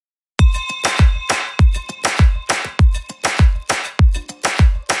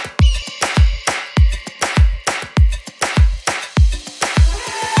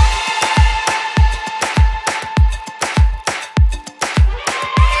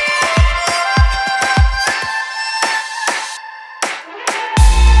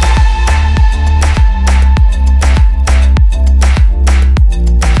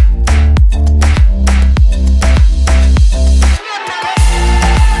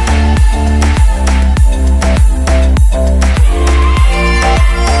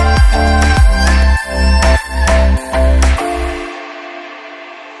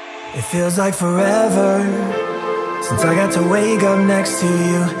feels like forever since I got to wake up next to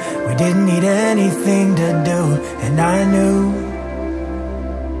you. We didn't need anything to do, and I knew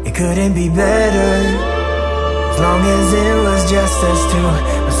it couldn't be better as long as it was just us two.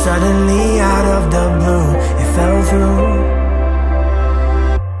 But suddenly out of the blue, it fell through.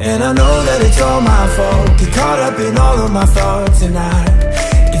 And I know that it's all my fault, get caught up in all of my thoughts, and I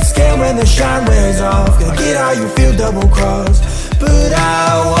get scared when the shine wears off. Gotta get how you feel double crossed, but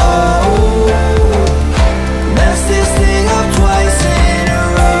I won't mess this thing up twice in a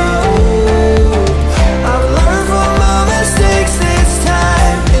row. I've learned from my mistakes this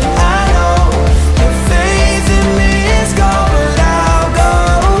time, and I know the faith in me is gone. But I'll go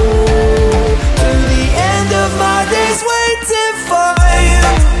to the end of my days waiting for you,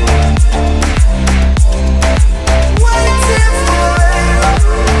 waiting for you.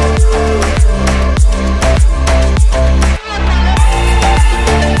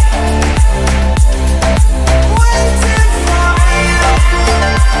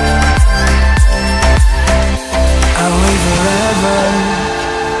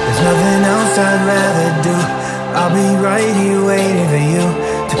 Nothing else I'd rather do. I'll be right here waiting for you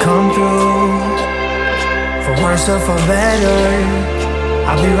to come through. For worse or for better,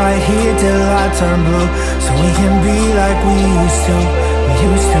 I'll be right here till I turn blue, so we can be like we used to.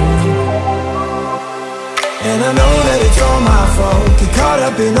 And I know that it's all my fault, get caught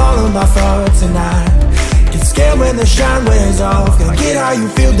up in all of my thoughts, and I get scared when the shine wears off. Gotta get how you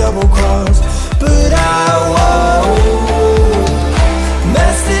feel double crossed,